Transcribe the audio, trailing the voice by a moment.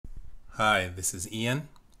Hi, this is Ian,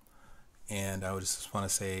 and I would just want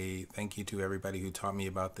to say thank you to everybody who taught me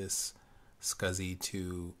about this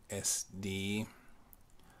Scuzzy2SD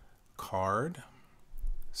card.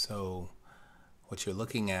 So what you're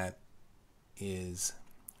looking at is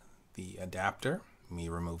the adapter, me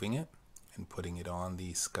removing it and putting it on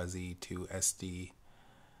the Scuzzy2SD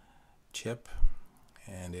chip,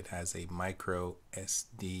 and it has a micro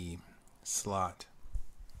SD slot.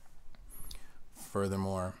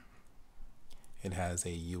 Furthermore, it has a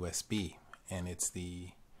USB, and it's the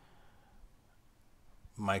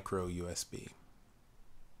micro USB.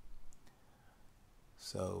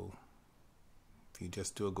 So if you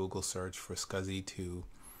just do a Google search for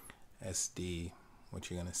Scuzzy2SD, what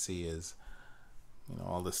you're going to see is,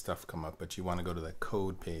 all this stuff come up, but you want to go to the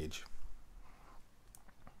code page.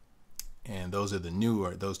 And those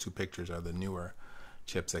two pictures are the newer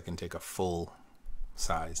chips that can take a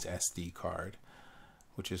full-sized SD card,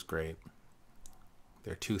 which is great.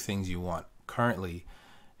 There are two things you want. Currently,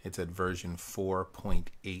 it's at version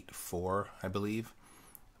 4.84, I believe.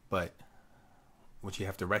 But what you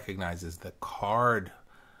have to recognize is the card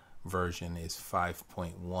version is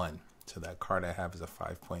 5.1. So that card I have is a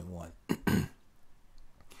 5.1.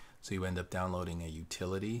 So you end up downloading a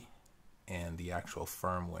utility and the actual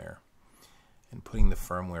firmware. And putting the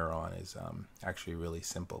firmware on is actually really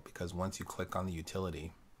simple, because once you click on the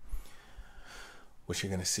utility, what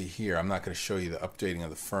you're going to see here, I'm not going to show you the updating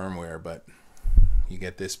of the firmware, but you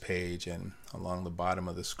get this page, and along the bottom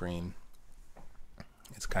of the screen,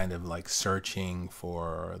 it's kind of like searching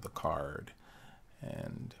for the card.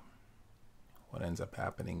 And what ends up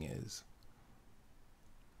happening is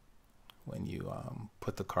when you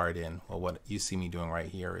put the card in, well, what you see me doing right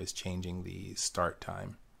here is changing the start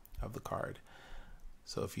time of the card.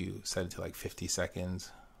 So if you set it to like 50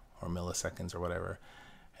 seconds or milliseconds or whatever,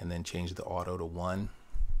 and then change the auto to 1,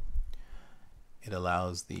 it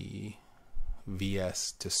allows the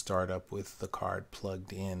VS to start up with the card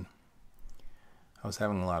plugged in. I was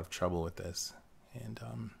having a lot of trouble with this, and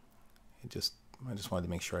I just wanted to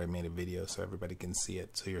make sure I made a video so everybody can see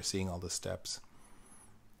it, so you're seeing all the steps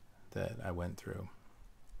that I went through.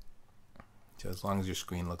 So as long as your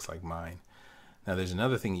screen looks like mine. Now there's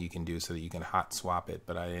another thing you can do so that you can hot swap it,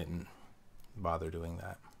 but I didn't bother doing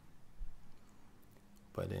that.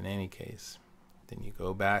 But in any case, then you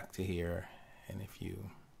go back to here, and if you're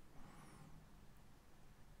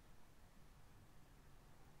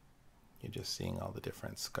just seeing all the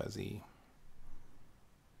different Scuzzy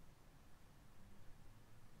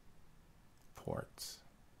ports.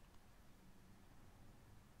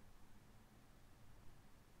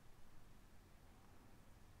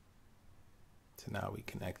 So now we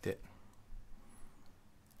connect it,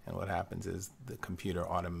 and what happens is the computer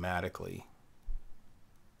automatically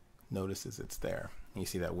notices it's there. You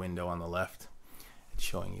see that window on the left? It's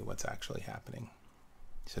showing you what's actually happening.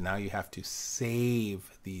 So now you have to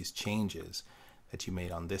save these changes that you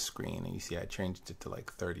made on this screen, and you see I changed it to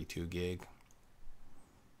like 32 gig.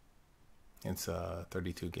 It's a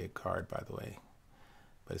 32 gig card, by the way,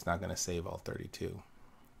 but it's not going to save all 32.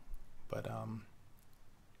 But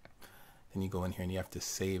then you go in here and you have to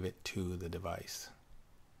save it to the device,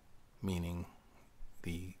 meaning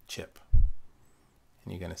the chip.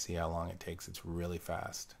 And you're going to see how long it takes. It's really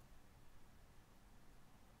fast.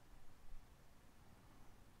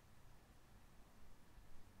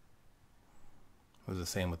 It was the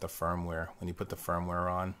same with the firmware. When you put the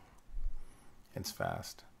firmware on, it's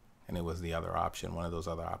fast. And it was the other option, one of those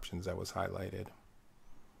other options that was highlighted.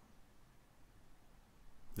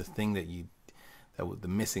 The thing that the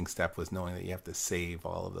missing step was knowing that you have to save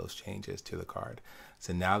all of those changes to the card.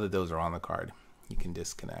 So now that those are on the card, you can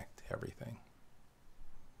disconnect everything.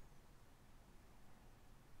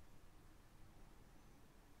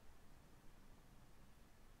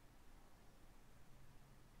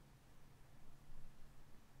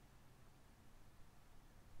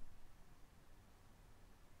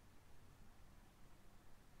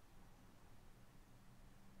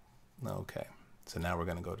 Okay, so now we're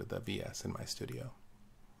going to go to the VS in my studio.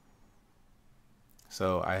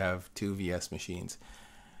 So I have two VS machines,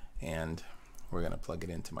 and we're going to plug it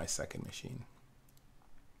into my second machine.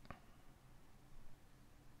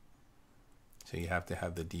 So you have to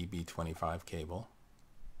have the DB25 cable,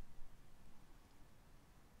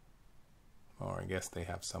 or I guess they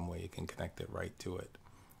have some way you can connect it right to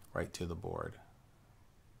the board.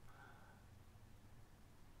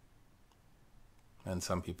 And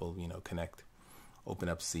some people, open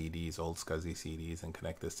up CDs, old Scuzzy CDs, and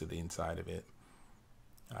connect this to the inside of it.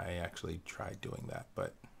 I actually tried doing that,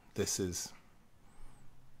 but it's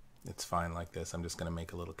fine like this. I'm just going to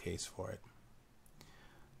make a little case for it.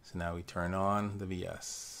 So now we turn on the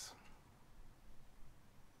VS.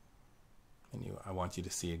 And I want you to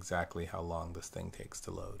see exactly how long this thing takes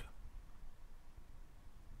to load.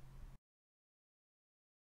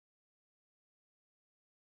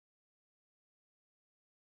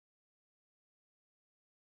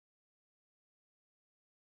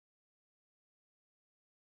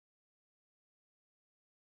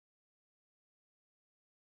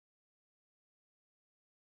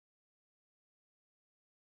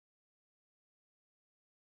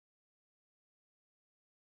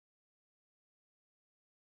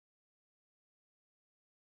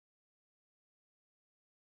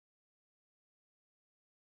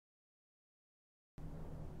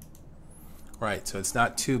 Right, so it's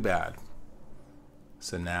not too bad.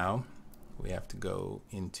 So now we have to go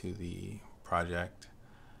into the project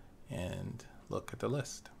and look at the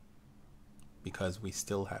list, because we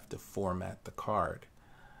still have to format the card.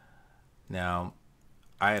 Now,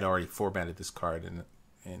 I had already formatted this card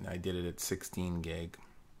and I did it at 16 gig.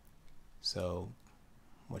 So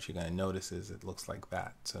what you're going to notice is it looks like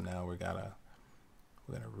that. So now we're going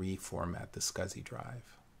to reformat the Scuzzy drive.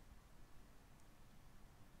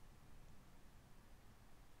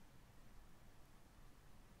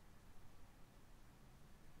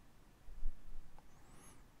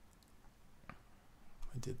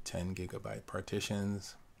 I did 10 gigabyte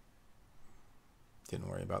partitions. Didn't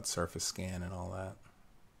worry about surface scan and all that.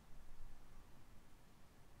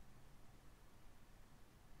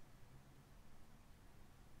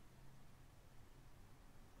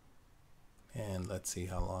 And let's see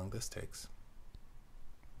how long this takes.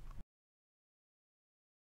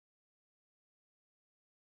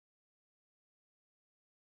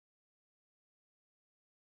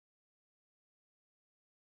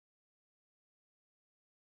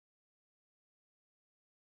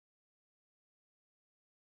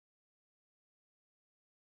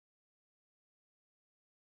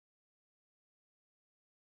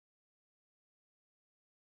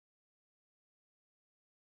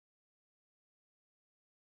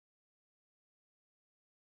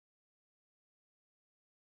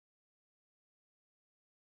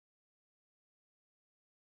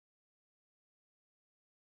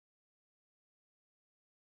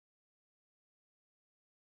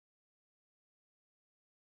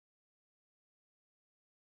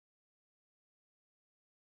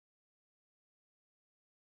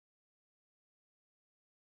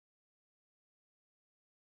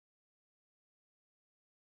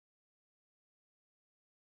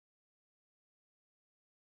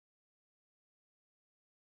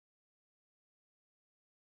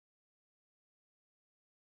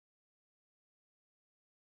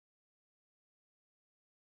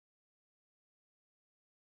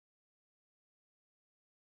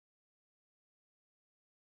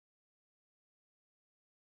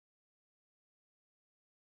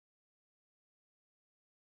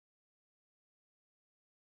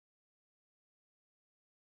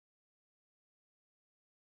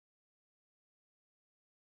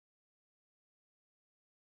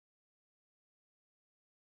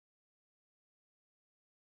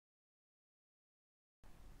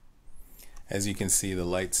 As you can see, the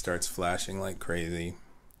light starts flashing like crazy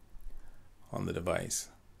on the device.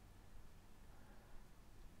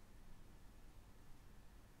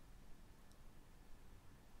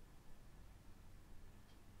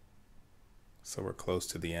 So we're close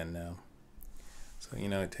to the end now. So, you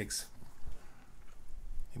know, it takes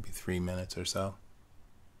maybe 3 minutes or so.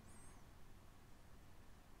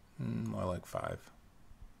 More like 5.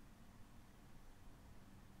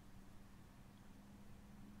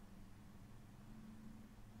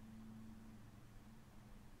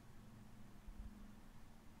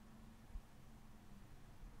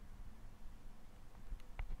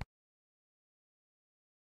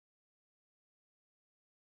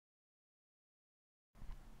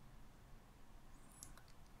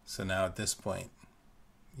 So now at this point,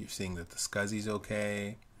 you're seeing that the Scuzzy's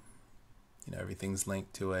okay, you know, everything's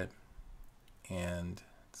linked to it, and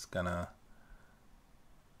it's gonna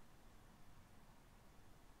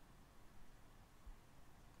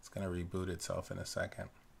reboot itself in a second.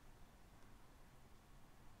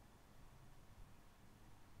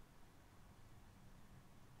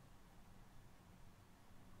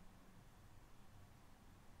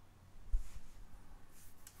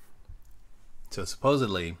 So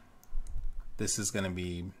supposedly this is going to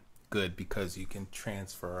be good because you can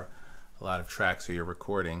transfer a lot of tracks or you're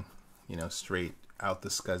recording, you know, straight out the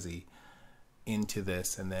Scuzzy into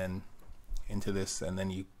this and then into this, and then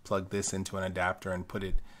you plug this into an adapter and put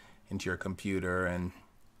it into your computer, and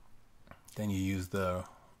then you use the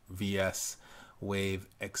VS wave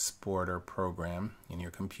exporter program in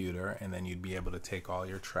your computer, and then you'd be able to take all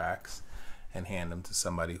your tracks and hand them to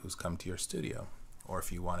somebody who's come to your studio, or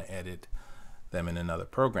if you want to edit them in another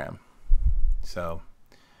program. So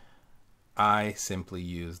I simply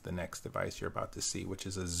use the next device you're about to see, which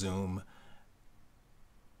is a Zoom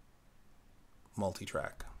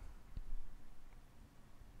multitrack.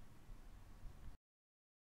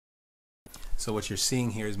 So what you're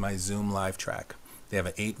seeing here is my Zoom Livetrak. They have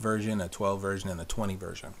an 8 version, a 12 version, and a 20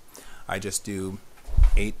 version. I just do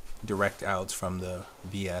 8 direct outs from the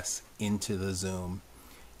VS into the Zoom,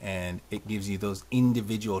 and it gives you those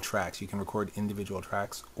individual tracks. You can record individual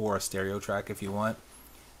tracks or a stereo track if you want,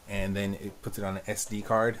 and then it puts it on an SD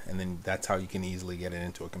card, and then that's how you can easily get it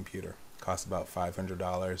into a computer. It costs about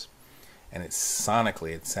 $500, and it's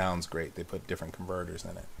sonically, it sounds great. They put different converters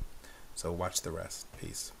in it. So watch the rest.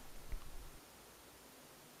 Peace.